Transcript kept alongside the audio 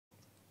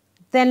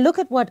then look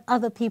at what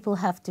other people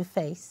have to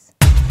face.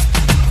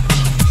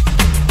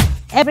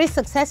 Every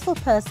successful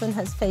person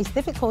has faced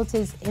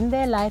difficulties in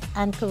their life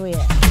and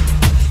career.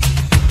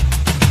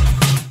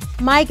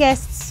 My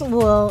guests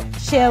will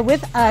share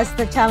with us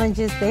the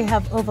challenges they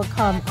have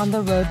overcome on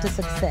the road to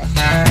success.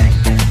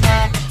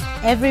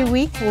 Every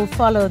week we'll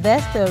follow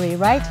their story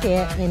right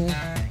here in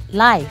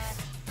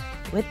Life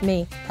with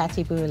me,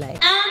 Patti Boulaye.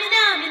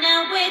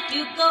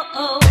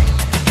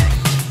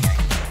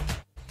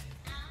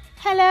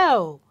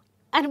 Hello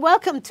and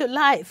welcome to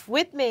Life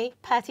with me,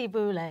 Patti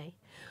Boulaye.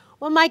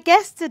 Well, my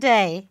guest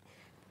today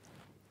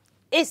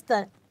is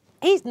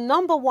he's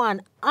number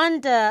one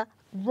under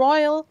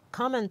Royal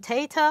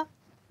Commentator,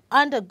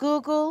 under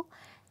Google,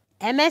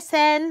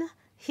 MSN.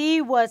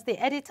 He was the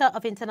editor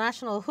of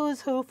International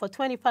Who's Who for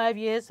 25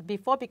 years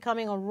before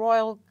becoming a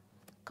Royal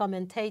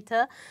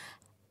Commentator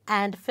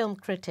and Film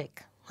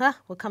Critic.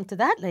 We'll come to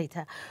that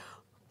later.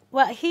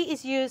 Well, he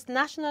is used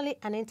nationally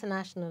and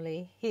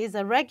internationally. He is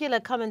a regular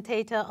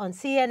commentator on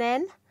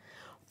CNN.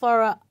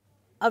 For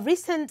a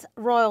recent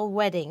royal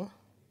wedding,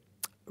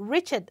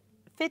 Richard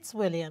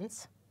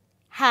Fitzwilliams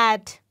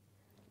had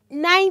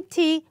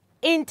 90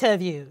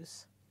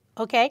 interviews,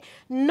 okay?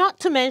 Not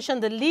to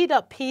mention the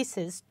lead-up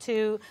pieces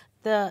to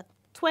the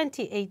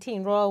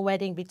 2018 royal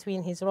wedding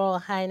between His Royal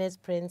Highness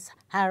Prince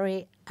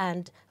Harry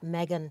and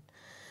Meghan.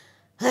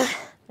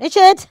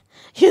 Richard,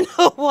 you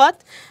know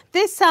what?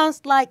 This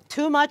sounds like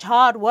too much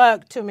hard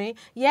work to me,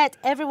 yet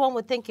everyone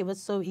would think it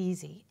was so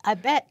easy. I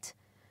bet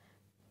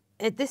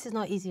this is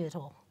not easy at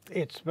all.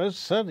 It's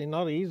most certainly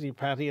not easy,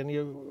 Patti, and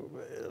you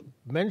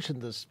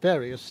mentioned this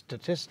various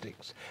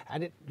statistics,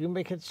 and you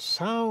make it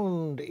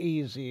sound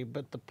easy,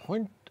 but the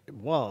point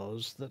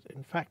was that,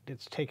 in fact,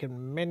 it's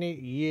taken many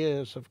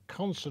years of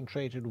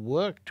concentrated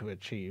work to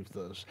achieve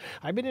this.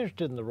 I've been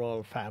interested in the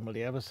royal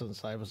family ever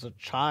since I was a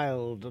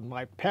child, and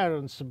my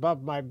parents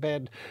above my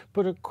bed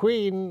put a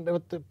queen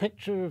with the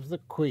picture of the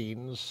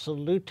queen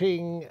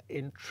saluting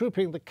in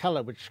Trooping the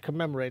Colour, which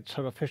commemorates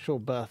her official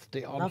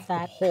birthday, on the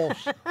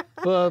horse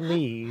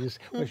Burmese,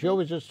 where she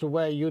always used to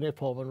wear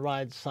uniform and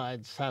ride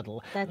side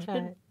saddle. That's right.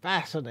 I've been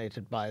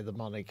fascinated by the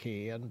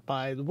monarchy and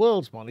by the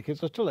world's monarchies.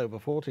 There's still over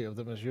 40 of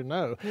them, as you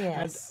know.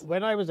 Yes. And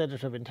when I was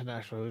editor of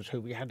International Who's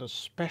Who, we had a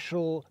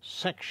special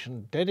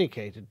section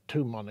dedicated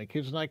to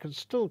monarchies, and I could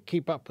still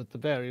keep up with the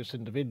various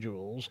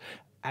individuals,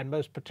 and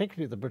most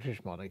particularly the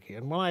British monarchy.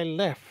 And when I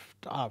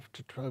left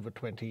after over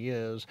 20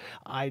 years,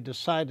 I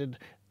decided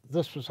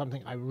this was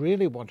something I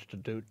really wanted to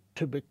do,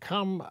 to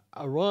become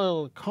a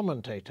royal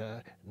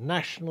commentator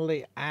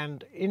nationally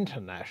and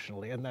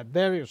internationally. And there are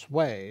various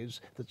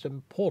ways that's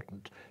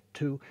important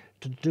to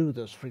do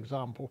this. For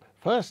example,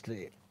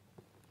 firstly,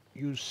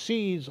 you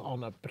seize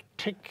on a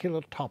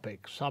particular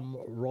topic, some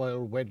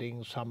royal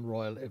wedding, some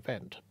royal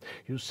event.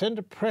 You send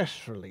a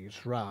press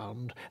release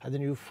round, and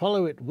then you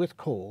follow it with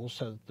calls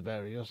so that the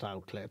various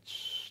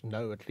outlets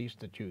know at least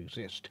that you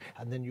exist,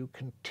 and then you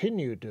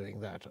continue doing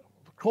that.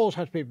 Calls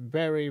have to be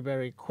very,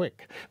 very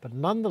quick, but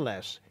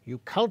nonetheless, you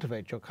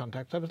cultivate your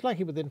contacts. I was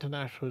lucky with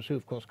International Who's Who,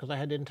 of course, because I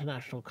had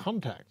international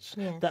contacts.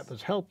 Yes. That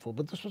was helpful,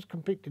 but this was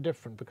completely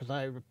different because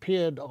I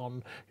appeared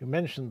on, you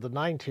mentioned the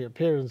 90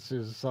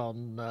 appearances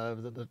on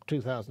the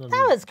 2000.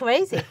 That was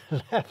crazy.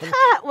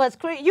 That was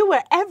crazy. You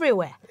were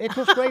everywhere. It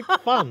was great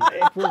fun.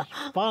 It was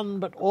fun,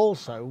 but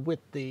also with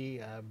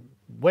the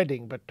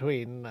wedding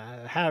between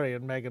Harry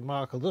and Meghan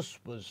Markle, this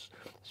was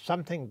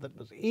something that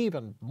was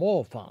even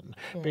more fun.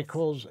 Yes.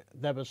 Because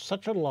there was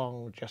such a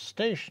long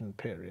gestation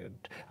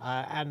period,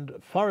 and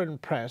foreign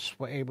press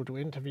were able to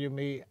interview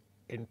me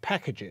in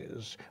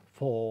packages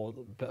for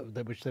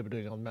which they were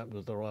doing on members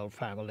of the royal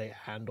family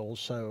and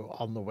also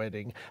on the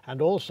wedding. And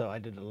also I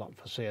did a lot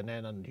for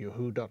CNN, and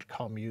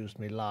Yahoo.com used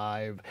me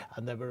live,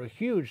 and there were a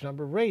huge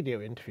number of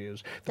radio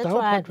interviews. But That's the whole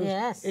right, point was,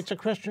 yes. It's a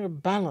question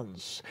of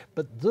balance.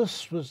 But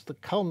this was the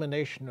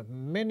culmination of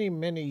many,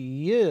 many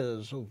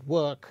years of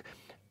work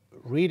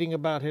reading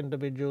about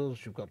individuals.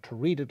 You've got to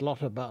read a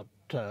lot about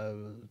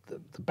the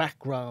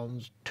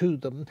backgrounds to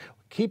them,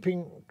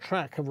 keeping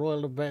track of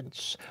royal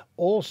events,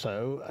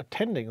 also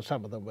attending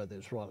some of them, whether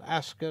it's Royal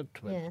Ascot,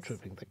 whether Yes.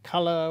 Trooping the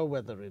Colour,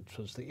 whether it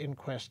was the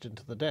inquest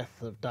into the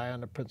death of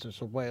Diana, Princess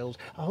of Wales,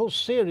 a whole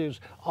series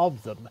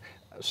of them,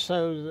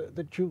 so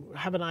that you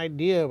have an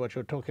idea what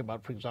you're talking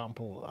about. For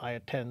example, I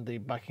attend the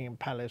Buckingham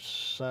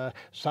Palace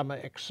summer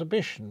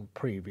exhibition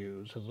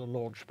previews as a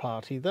launch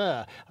party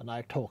there, and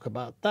I talk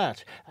about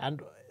that.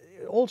 And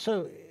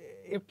also,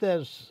 if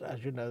there's,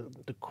 as you know,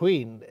 the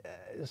Queen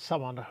is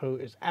someone who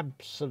is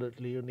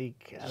absolutely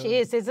unique. She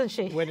is, isn't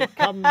she? When it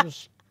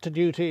comes to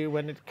duty,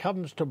 when it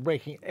comes to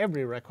breaking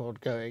every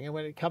record going, and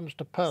when it comes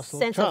to personal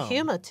Sense charm. of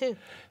humour too.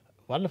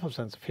 Wonderful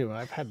sense of humour.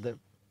 I've had the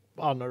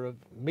honour of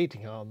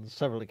meeting her on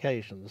several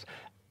occasions.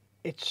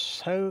 It's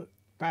so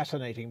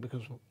fascinating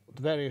because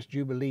the various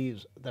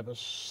jubilees, there was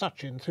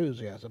such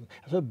enthusiasm.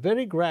 So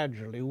very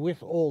gradually,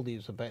 with all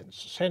these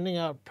events, sending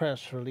out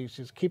press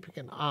releases, keeping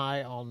an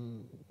eye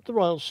on the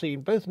royal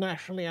scene, both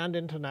nationally and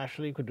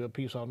internationally. You could do a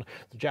piece on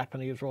the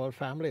Japanese royal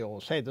family,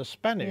 or say the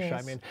Spanish.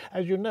 Yes. I mean,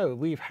 as you know,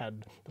 we've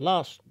had the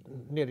last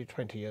nearly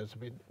 20 years have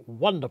been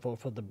wonderful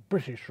for the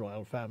British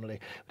royal family.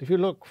 But if you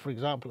look, for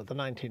example, at the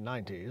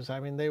 1990s, I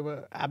mean, they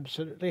were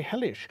absolutely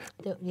hellish.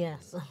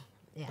 Yes.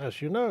 Yeah.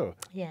 As you know.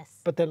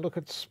 Yes. But then look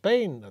at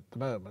Spain at the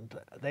moment.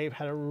 They've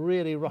had a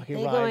really rocky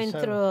ride. They're going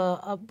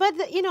through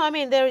but, you know, I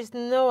mean, there is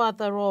no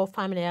other royal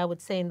family, I would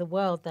say, in the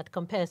world that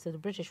compares to the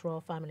British royal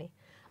family.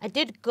 I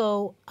did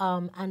go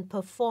and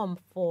perform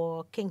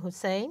for King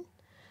Hussein,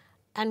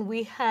 and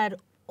we had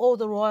all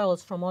the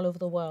royals from all over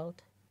the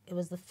world. It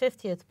was the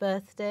 50th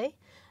birthday,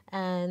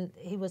 and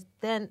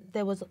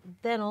there was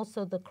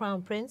also the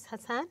Crown Prince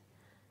Hassan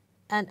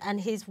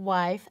and his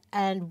wife,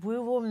 and we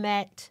were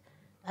met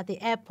at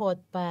the airport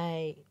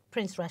by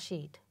Prince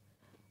Rashid.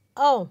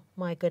 Oh,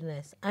 my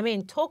goodness. I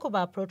mean, talk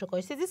about protocol.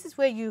 You see, this is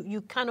where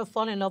you kind of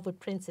fall in love with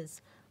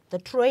princes, the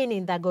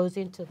training that goes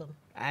into them.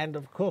 And,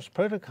 of course,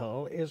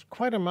 protocol is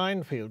quite a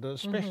minefield,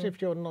 especially if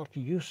you're not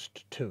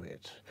used to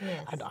it.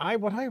 Yes.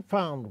 And what I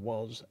found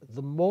was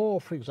the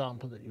more, for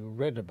example, that you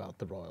read about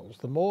the royals,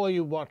 the more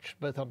you watched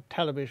both on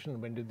television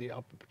and when you had the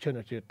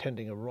opportunity of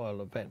attending a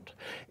royal event,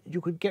 you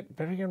could get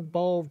very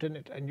involved in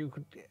it, and you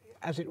could,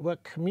 as it were,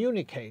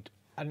 communicate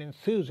an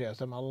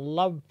enthusiasm, a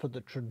love for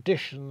the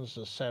traditions,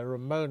 the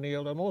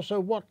ceremonial, and also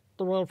what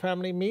the royal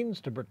family means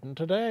to Britain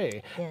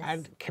today, Yes.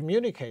 and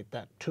communicate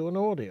that to an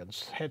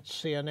audience. Head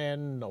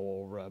CNN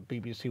or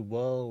BBC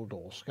World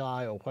or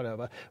Sky or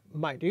whatever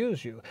might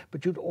use you,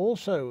 but you'd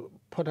also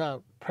put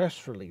out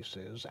press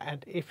releases,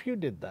 and if you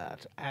did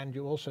that, and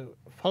you also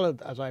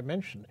followed, as I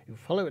mentioned, you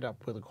follow it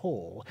up with a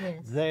call,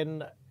 Yes.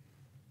 then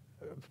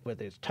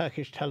whether it's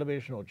Turkish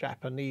television or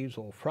Japanese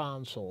or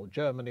France or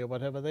Germany or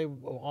whatever,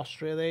 or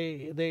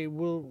Austria, they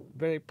will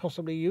very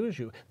possibly use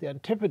you. The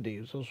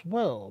Antipodes as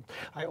well.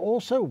 I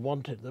also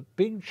wanted the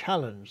big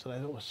challenge that I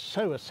thought was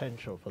so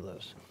essential for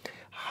this,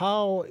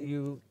 how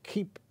you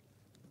keep,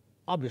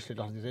 obviously a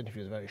lot of these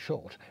interviews are very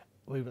short.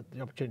 We've got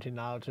the opportunity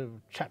now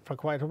to chat for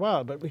quite a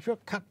while, but if you're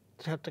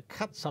have to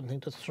cut something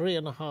to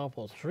 3.5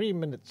 or 3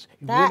 minutes,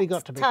 you've really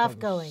got to be tough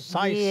concise,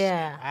 going.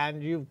 Yeah.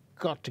 and you've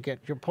got to get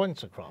your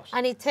points across.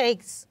 And it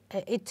takes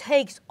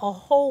a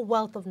whole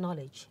wealth of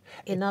knowledge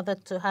in order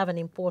to have an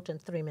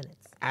important 3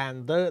 minutes.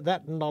 And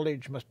that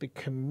knowledge must be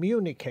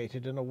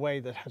communicated in a way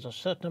that has a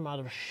certain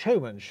amount of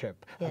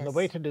showmanship. Yes. And the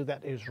way to do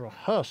that is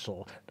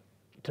rehearsal,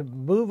 to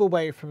move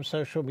away from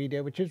social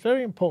media, which is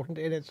very important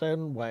in its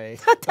own way.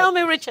 Tell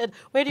me, Richard,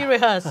 where do you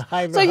rehearse?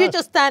 So you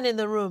just stand in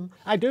the room?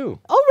 I do.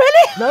 Oh,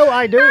 really? No,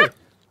 I do.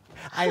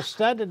 I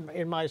stand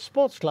in my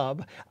sports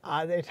club.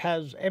 It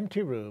has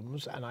empty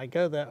rooms, and I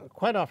go there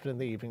quite often in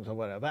the evenings or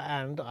whatever,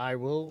 and I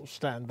will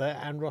stand there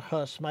and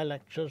rehearse my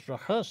lectures,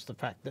 rehearse the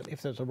fact that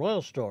if there's a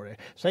royal story,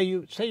 say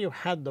you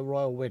had the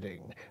royal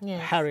wedding,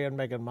 Yes. Harry and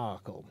Meghan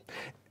Markle,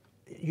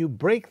 you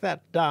break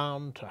that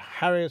down to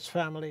Harry's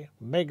family,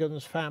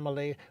 Meghan's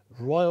family,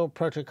 royal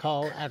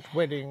protocol at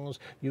weddings.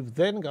 You've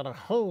then got a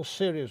whole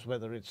series,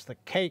 whether it's the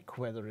cake,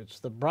 whether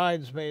it's the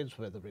bridesmaids,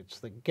 whether it's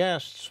the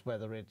guests,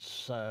 whether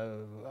it's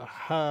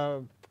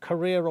her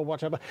career or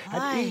whatever,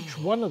 and each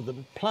one of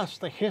them, plus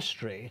the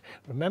history.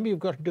 Remember, you've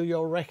got to do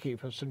your recce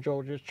for St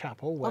George's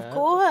Chapel, where Of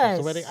course.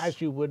 the wedding,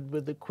 as you would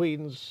with the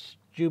Queen's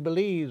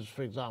Jubilees,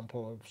 for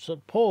example, of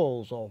St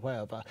Paul's or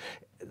wherever.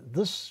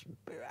 This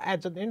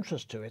adds an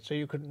interest to it, so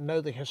you can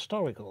know the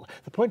historical.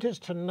 The point is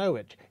to know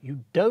it. You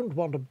don't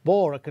want to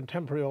bore a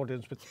contemporary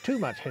audience with too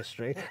much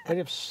history, but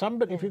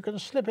if you can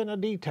slip in a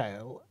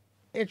detail,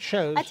 it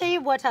shows. I tell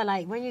you what I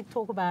like, when you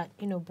talk about,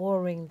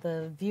 boring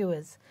the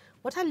viewers,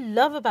 what I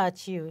love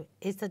about you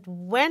is that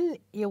when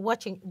you're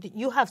watching,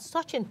 you have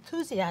such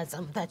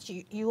enthusiasm that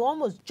you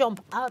almost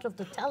jump out of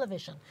the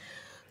television.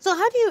 So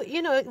how do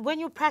you, when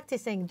you're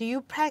practicing, do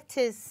you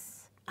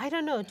practice, I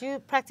don't know, do you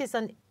practice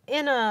an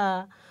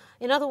inner,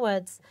 in other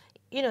words,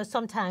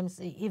 sometimes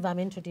if I'm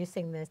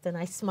introducing this, then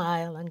I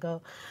smile and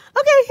go,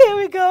 okay, here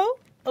we go.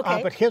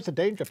 Okay. But here's the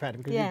danger, Patti,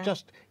 because Yeah. you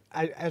just,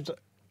 as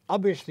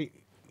obviously,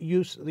 the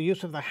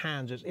use of the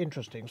hands is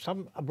interesting.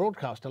 A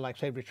broadcaster like,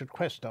 say, Richard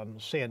Quest on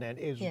CNN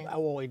is, Yes.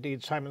 or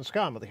indeed Simon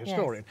Scarmer, the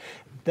historian,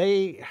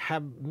 they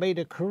have made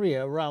a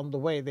career around the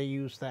way they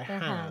use their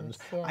hands.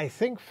 yes. I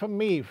think for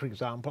me, for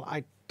example,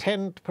 I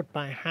tend to put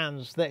my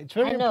hands there. It's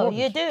very I know,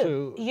 important you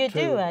do. You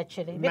do,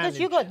 actually. Because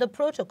you got the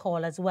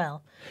protocol as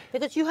well.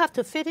 Because you have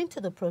to fit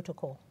into the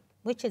protocol,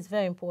 which is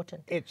very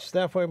important. It's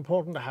therefore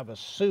important to have a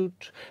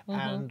suit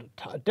and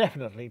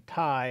definitely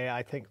tie,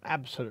 I think,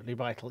 absolutely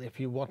vital if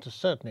you want a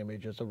certain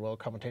image as a royal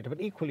commentator.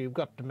 But equally, you've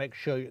got to make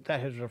sure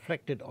that is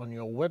reflected on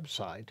your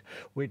website,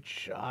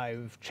 which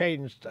I've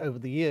changed over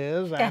the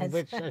years and Yes.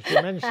 which, as you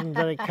mentioned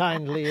very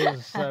kindly,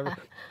 is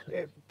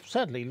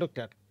certainly looked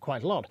at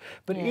quite a lot.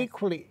 But Yes.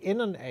 equally, in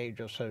an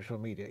age of social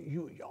media,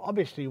 you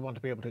obviously want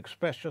to be able to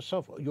express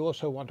yourself. You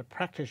also want to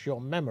practice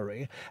your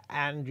memory,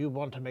 and you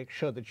want to make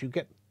sure that you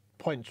get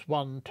points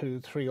 1, 2,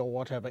 3 or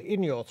whatever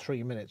in your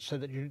 3 minutes so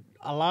that you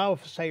allow,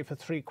 say, for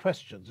 3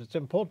 questions. It's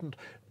important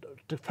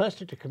to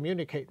firstly to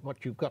communicate what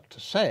you've got to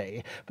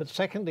say, but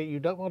secondly, you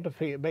don't want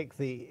to make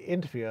the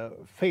interviewer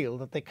feel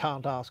that they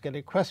can't ask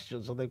any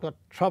questions or they've got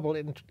trouble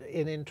in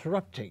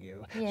interrupting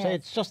you. Yes. So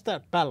it's just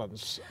that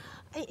balance.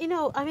 You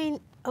know, I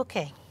mean,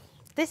 okay,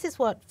 this is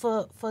what,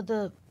 for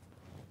the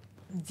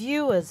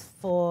viewers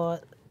for,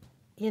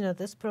 you know,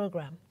 this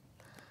program,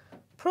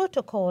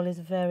 protocol is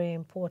very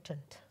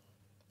important,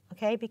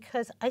 okay,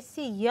 because I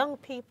see young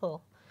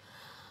people,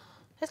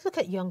 let's look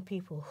at young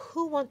people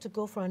who want to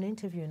go for an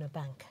interview in a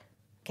bank.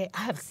 Okay,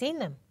 I have seen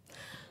them.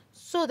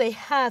 So they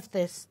have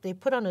this, they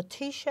put on a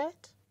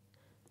T-shirt.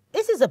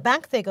 This is a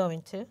bank they're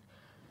going to.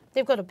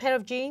 They've got a pair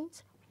of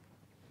jeans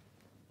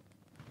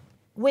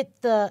with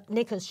the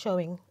knickers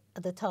showing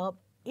at the top.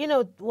 You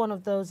know, one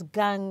of those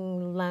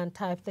gangland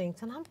type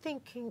things. And I'm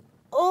thinking,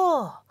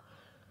 oh,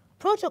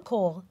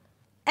 protocol,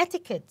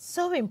 etiquette,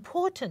 so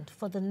important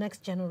for the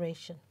next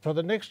generation. For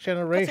the next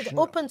generation. Because it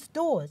opens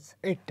doors.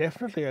 It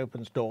definitely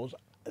opens doors.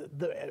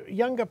 The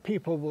younger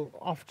people will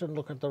often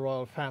look at the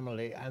royal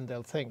family and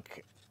they'll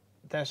think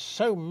there's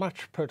so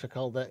much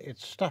protocol that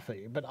it's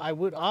stuffy, but I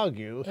would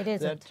argue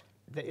that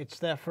it's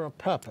there for a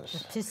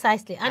purpose.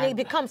 Precisely, and it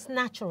becomes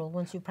natural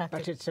once you practice.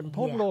 But it's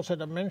important also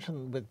to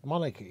mention with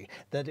monarchy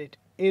that it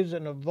is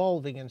an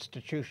evolving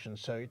institution,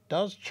 so it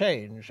does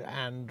change.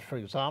 And for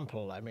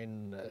example, I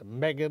mean,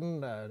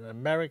 Meghan, an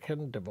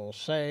American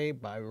divorcee,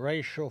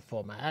 biracial,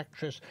 former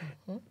actress,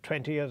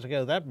 20 years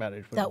ago that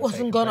marriage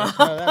wasn't going to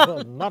happen. No, that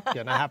was not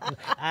going to happen,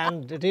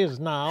 and it is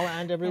now,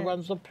 and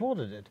everyone's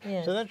applauded it.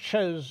 Yes. So that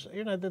shows,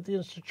 you know, that the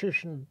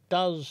institution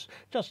does,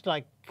 just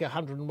like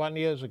 101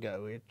 years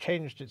ago, it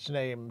changed its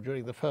name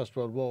during the First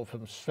World War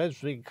from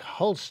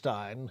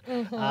Schleswig-Holstein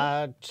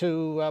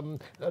to,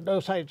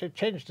 it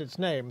changed its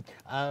name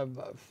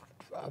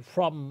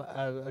from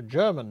a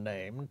German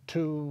name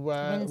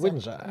to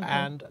Windsor,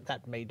 and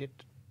that made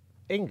it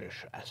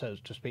English, so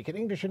to speak, and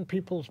English in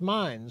people's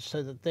minds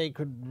so that they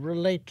could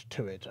relate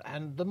to it.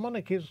 And the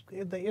monarchy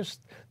is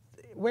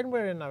when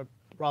we're in a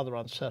rather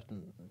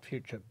uncertain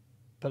future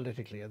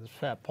politically, at this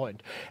fair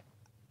point,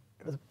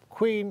 the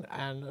Queen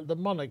and the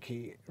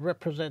monarchy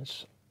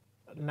represents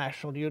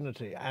national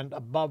unity and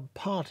above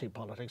party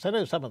politics. I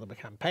know some of them are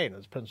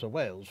campaigners. Prince of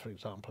Wales, for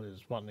example,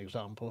 is one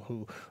example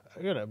who,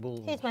 you know,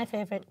 will... He's my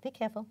favourite. Be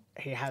careful.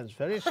 He has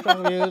very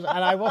strong views, and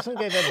I wasn't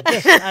going to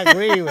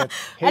disagree with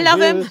his I love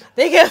views. him.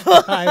 Be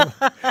careful.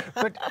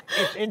 But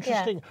it's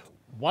interesting.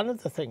 Yeah. One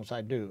of the things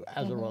I do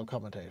as a royal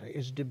commentator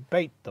is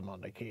debate the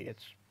monarchy.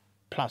 It's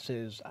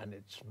pluses and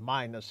its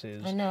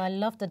minuses. I know, I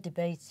love the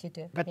debates you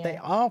do. But they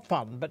are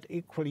fun, but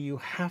equally you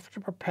have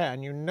to prepare,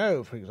 and you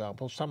know, for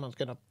example, someone's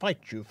going to fight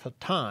you for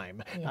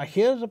time. Yes. Now,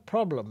 here's a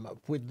problem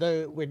with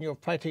when you're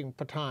fighting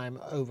for time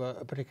over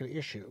a particular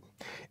issue.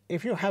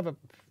 If you have a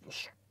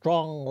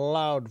strong,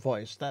 loud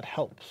voice, that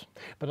helps.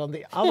 But on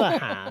the other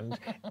hand,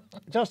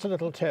 just a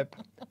little tip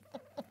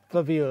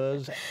for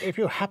viewers, if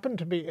you happen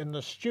to be in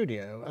the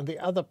studio and the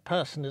other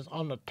person is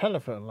on a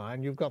telephone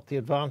line, you've got the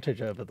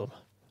advantage over them.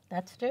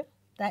 That's true.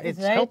 That is it's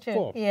very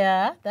helpful. true.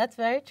 Yeah, that's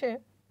very true.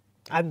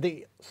 And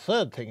the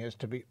third thing is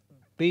to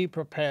be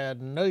prepared,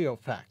 know your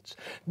facts,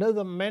 know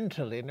them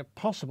mentally, and if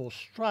possible,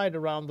 stride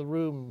around the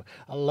room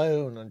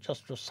alone and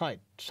just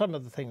recite some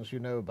of the things you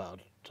know about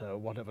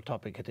whatever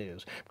topic it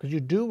is, because you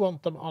do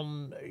want them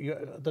on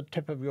the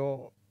tip of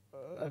your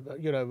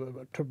you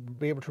know, to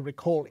be able to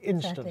recall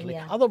instantly. Exactly,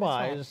 yeah.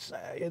 Otherwise,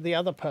 the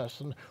other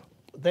person,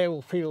 they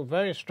will feel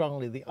very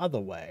strongly the other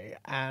way,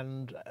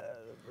 and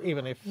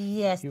even if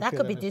that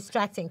could be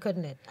distracting,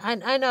 couldn't it?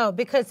 I know,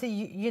 because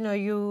you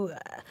know,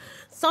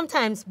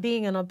 sometimes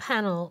being on a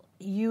panel,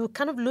 you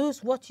kind of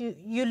lose what you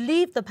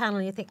leave the panel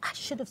and you think, I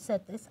should have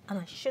said this and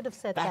I should have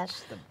said that.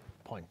 That's the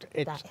point.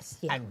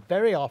 And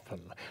very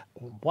often,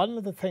 one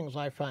of the things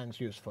I find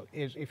useful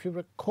is if you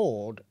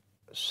record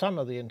some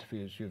of the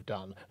interviews you've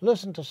done,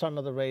 listen to some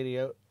of the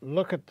radio,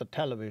 look at the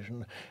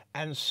television,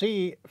 and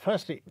see,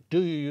 firstly,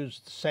 do you use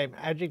the same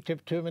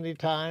adjective too many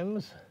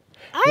times?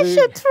 I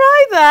should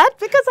try that,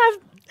 because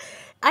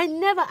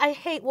I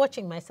hate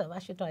watching myself. I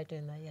should try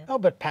doing that, yeah. Oh,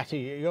 but Patti,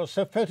 you're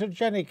so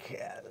photogenic.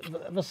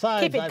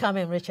 Besides, keep it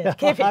coming, Richard.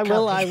 Keep it coming.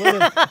 I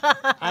will.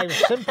 I'm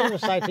simply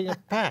reciting a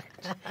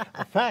fact.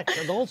 A fact,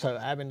 and also,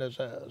 I mean, as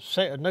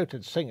a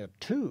noted singer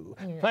too,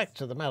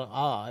 facts of the matter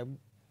are,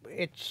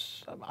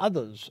 it's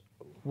others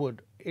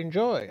would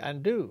enjoy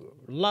and do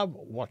love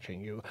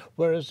watching you.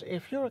 Whereas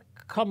if you're a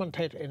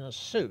commentator in a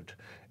suit,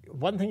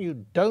 one thing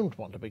you don't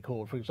want to be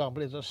called, for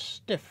example, is a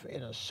stiff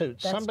in a suit.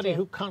 That's somebody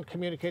true. who can't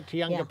communicate to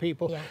younger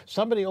people. Yeah.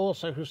 Somebody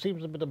also who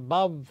seems a bit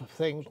above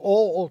things.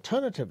 Or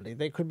alternatively,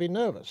 they could be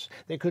nervous.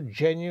 They could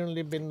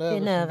genuinely be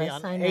nervous and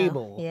be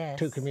unable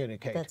to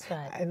communicate. That's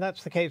right. And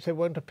that's the case, they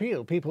won't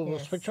appeal. People will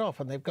switch off,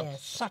 and they've got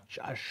such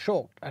a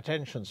short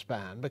attention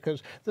span,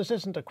 because this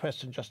isn't a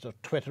question just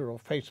of Twitter or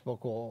Facebook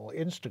or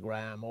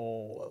Instagram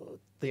or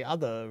the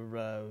other,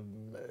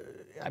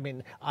 I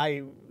mean,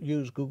 I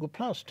use Google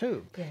Plus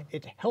too. Yeah.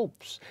 It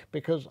helps,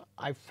 because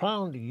I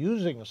found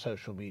using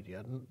social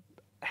media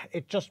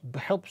it just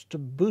helps to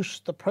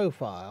boost the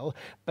profile,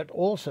 but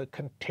also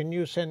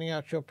continue sending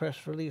out your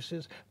press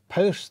releases,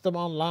 post them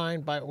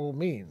online by all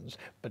means,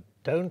 but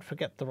don't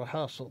forget the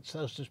rehearsal,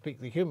 so to speak,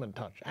 the human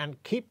touch,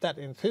 and keep that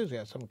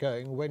enthusiasm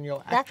going when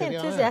you're actually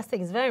on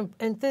air.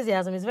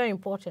 Enthusiasm is very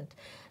important.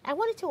 I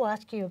wanted to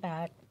ask you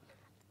about,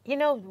 you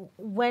know,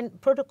 when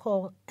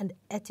protocol and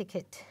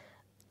etiquette,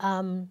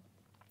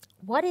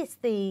 what is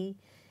the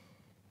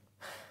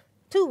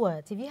 2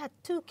 words, if you had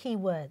 2 key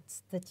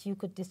words that you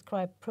could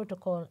describe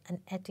protocol and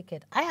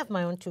etiquette? I have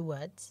my own 2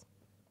 words.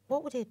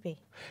 What would it be?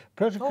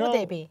 Protocol what would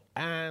they be?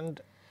 And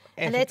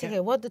And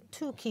etiquette, what are the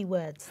 2 key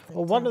words?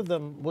 Well, one of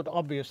them would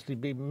obviously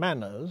be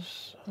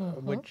manners,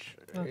 which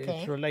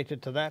is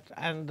related to that.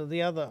 And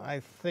the other, I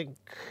think,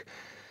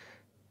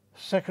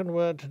 second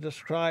word to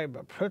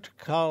describe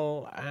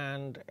protocol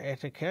and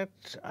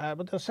etiquette,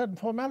 but there's a certain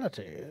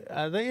formality.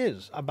 There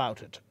is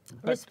about it.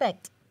 But,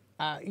 respect.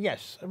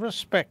 Yes,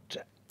 respect.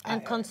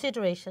 And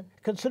consideration.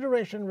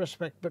 Consideration,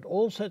 respect, but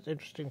also it's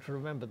interesting to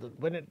remember that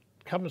when it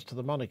comes to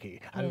the monarchy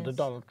and the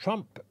Donald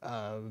Trump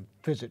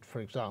visit, for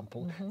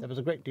example, there was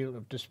a great deal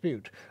of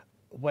dispute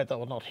whether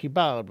or not he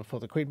bowed before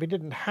the Queen. But he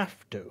didn't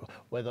have to,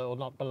 whether or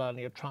not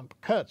Melania Trump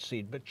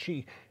curtsied, but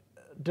she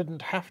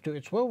didn't have to.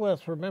 It's well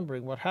worth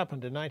remembering what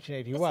happened in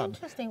 1981. It's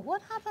interesting.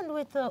 What happened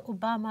with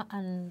Obama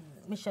and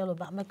Michelle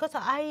Obama? Because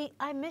I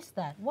missed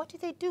that. What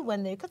did they do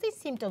when because they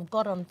seem to have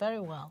got on very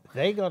well.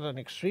 They got on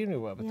extremely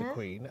well with the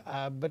Queen,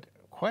 but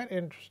quite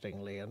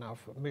interestingly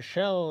enough,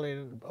 Michelle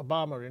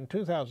Obama in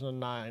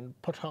 2009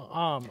 put her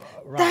arm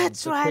around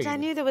That's the right. Queen, I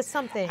knew there was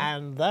something.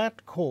 and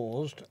that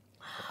caused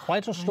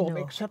quite a storm,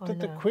 except that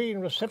the Queen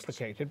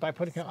reciprocated by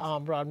putting her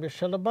arm around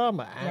Michelle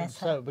Obama. And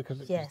so,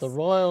 because it was the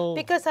royal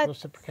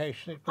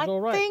reciprocation, it was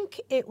all right. I think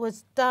it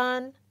was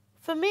done,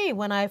 for me,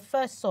 when I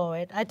first saw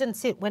it. I didn't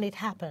see it when it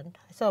happened.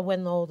 I saw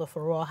when all the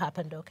furore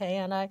happened,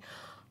 and I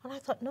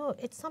thought, no,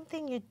 it's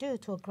something you do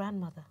to a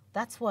grandmother.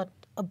 That's what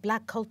a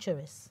black culture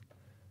is.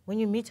 When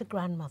you meet a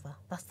grandmother,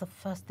 that's the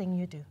first thing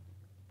you do,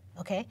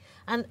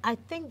 And I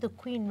think the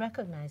Queen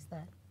recognized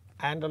that.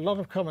 And a lot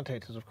of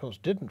commentators, of course,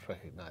 didn't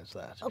recognise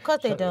that. Of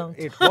course they don't.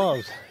 It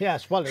was,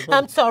 yes, well, it was.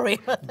 I'm sorry.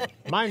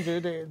 Mind you,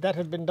 that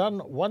had been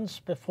done once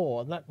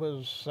before, and that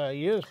was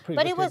years previously.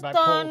 But it was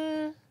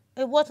done,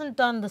 it wasn't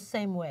done the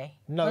same way.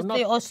 No, was not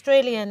the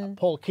Australian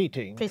Paul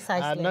Keating,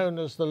 precisely. Known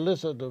as the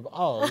Lizard of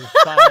Oz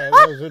by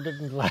those who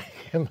didn't like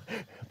him,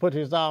 put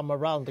his arm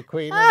around the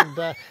Queen, and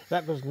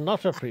that was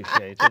not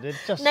appreciated. It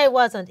just... No, it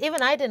wasn't.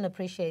 Even I didn't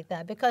appreciate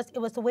that because it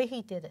was the way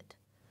he did it.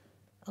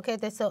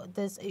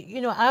 There's,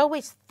 I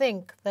always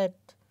think that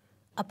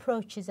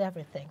approach is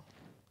everything.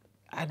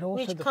 And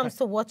also which comes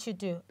to what you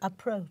do.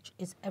 Approach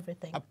is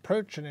everything.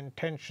 Approach and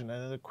intention,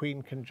 and the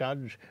Queen can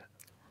judge.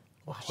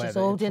 Well, she's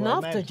old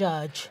enough to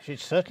judge.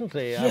 She's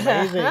certainly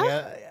amazing.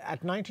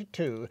 At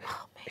 92,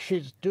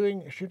 she's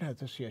doing,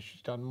 this year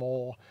she's done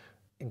more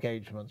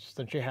engagements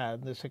than she had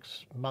in the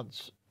 6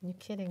 months. You're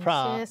kidding me,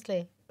 prior,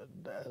 seriously?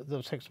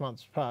 The 6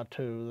 months prior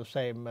to the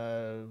same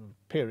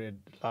period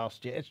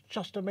last year. It's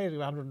just amazing,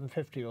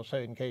 150 or so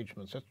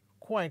engagements. It's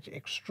quite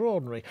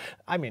extraordinary.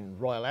 I mean,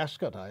 Royal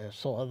Ascot, I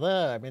saw her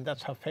there. I mean,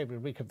 that's her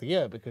favourite week of the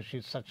year because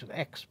she's such an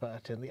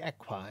expert in the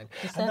equine.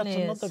 And that's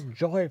another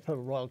joy for a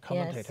royal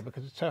commentator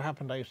because it so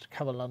happened I used to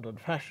cover London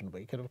Fashion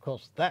Week, and of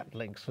course that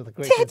links with a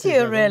great... Did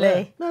you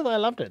really? No, I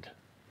loved it.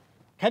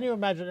 Can you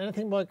imagine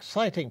anything more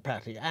exciting,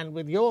 Patti? And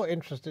with your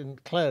interest in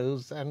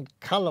clothes and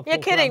colourful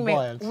You're kidding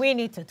flamboyance... me. We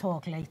need to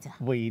talk later.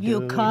 We do.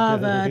 You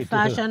covered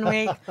Fashion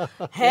Week.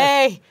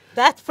 Hey,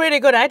 that's pretty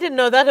good. I didn't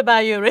know that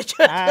about you,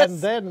 Richard. And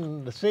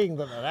then seeing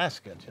them at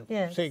Ascot,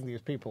 seeing these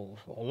people,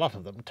 a lot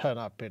of them, turn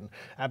up in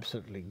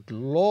absolutely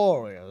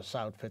glorious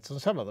outfits, and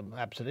some of them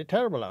absolutely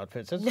terrible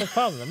outfits. It's so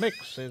fun. The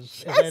mix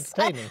is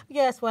entertaining.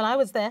 Yes, well, I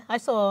was there. I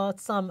saw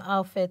some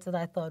outfits and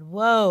I thought,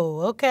 whoa,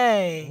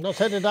 okay. No,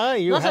 so did I.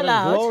 You had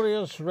a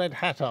glorious red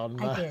hat on.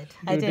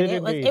 I did.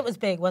 It was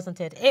big, wasn't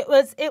it? It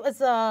was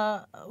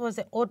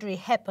it Audrey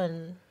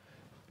Hepburn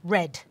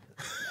red?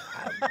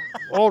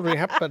 Audrey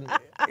Hepburn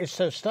is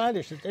so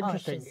stylish. It's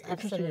interesting.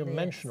 Interesting you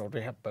mention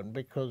Audrey Hepburn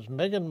because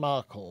Meghan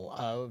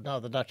Markle, now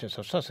the Duchess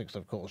of Sussex,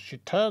 of course, she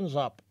turns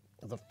up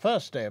the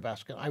first day of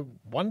Ascot. I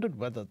wondered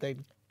whether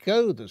they'd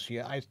go this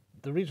year.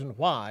 The reason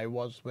why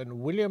was when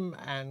William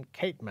and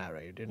Kate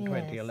married in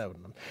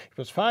 2011. It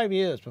was 5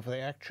 years before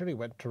they actually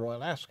went to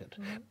Royal Ascot.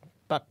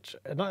 But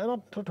not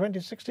until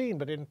 2016,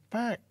 but in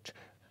fact,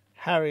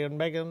 Harry and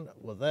Meghan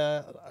were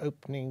there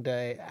opening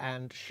day,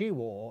 and she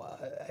wore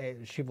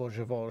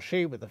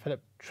Givenchy with the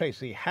Philip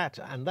Tracy hat,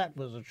 and that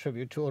was a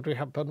tribute to Audrey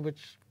Hepburn,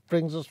 which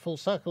brings us full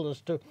circle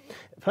as to,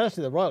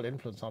 firstly, the royal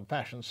influence on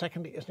fashion.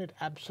 Secondly, isn't it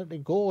absolutely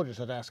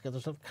gorgeous at Ascot?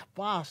 There's a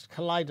vast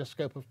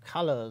kaleidoscope of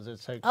colours.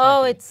 It's so exciting.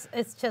 Oh,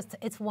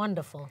 it's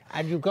wonderful.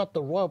 And you've got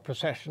the royal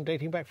procession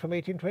dating back from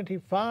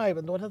 1825.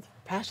 And one of the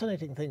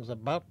fascinating things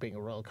about being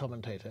a royal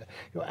commentator,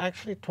 you're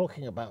actually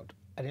talking about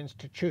an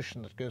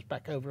institution that goes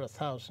back over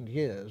 1,000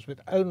 years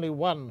with only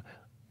one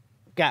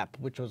gap,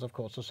 which was, of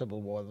course, the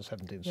Civil War in the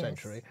 17th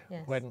century,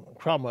 when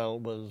Cromwell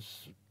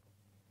was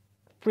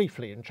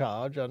briefly in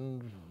charge,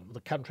 and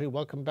the country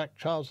welcomed back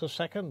Charles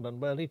II,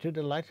 and we're only too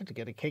delighted to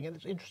get a king. And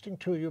it's interesting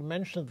too, you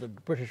mentioned the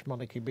British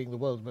monarchy being the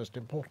world's most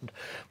important.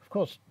 Of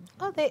course,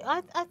 I think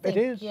it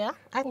is. Yeah,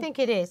 I think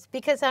it is,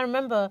 because I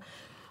remember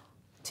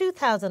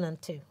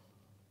 2002.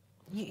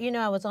 You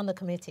know, I was on the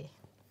committee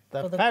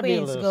for the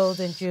Queen's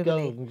Golden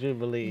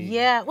Jubilee.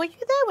 Yeah, were you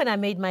there when I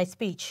made my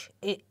speech,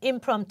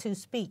 impromptu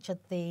speech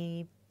at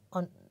the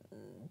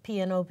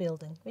P&O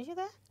building? Were you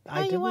there?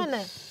 I You weren't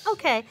there.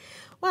 Okay.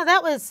 Well,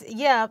 that was,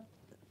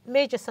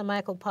 Major Sir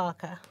Michael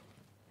Parker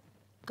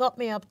got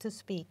me up to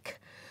speak.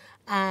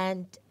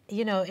 And,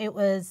 you know, it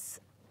was,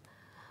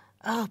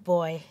 oh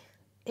boy,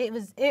 it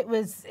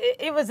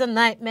was a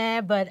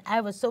nightmare, but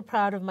I was so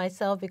proud of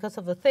myself because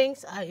of the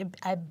things.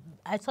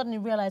 I suddenly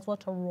realized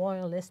what a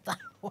royalist I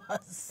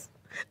was,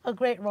 a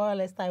great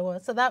royalist I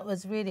was. So that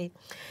was really,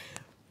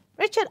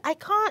 Richard, I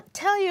can't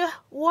tell you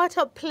what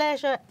a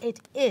pleasure it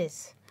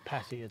is,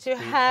 Patti, to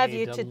have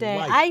you today.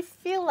 I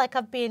feel like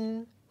I've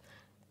been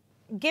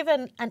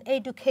given an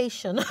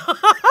education.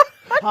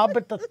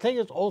 But the thing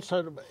is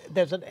also,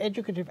 there's an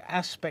educative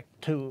aspect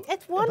to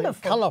It's wonderful.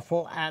 the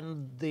colourful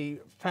and the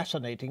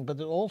fascinating, but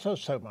there's also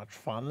so much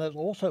fun. There's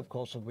also, of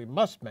course, as we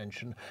must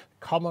mention,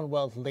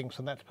 Commonwealth links,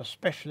 and that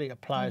especially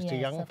applies to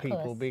Yes, young of people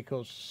course.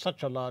 because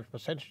such a large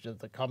percentage of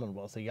the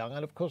Commonwealth are young.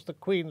 And of course, the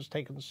Queen's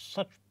taken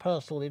such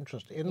personal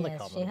interest in the Yes,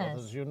 she Commonwealth,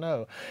 has. as you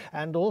know.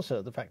 And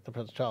also the fact that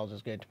Prince Charles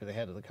is going to be the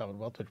head of the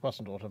Commonwealth, which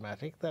wasn't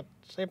automatic,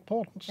 that's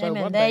important. So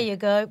Amen. one There day, you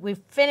go. We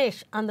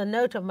finish on the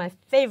note of my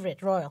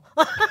favourite royal.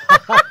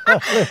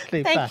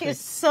 absolutely, Thank Patti. you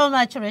so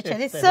much,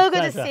 Richard. It's been so a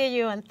good to pleasure. see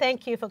you, and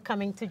thank you for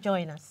coming to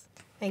join us.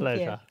 Thank you.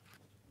 Pleasure.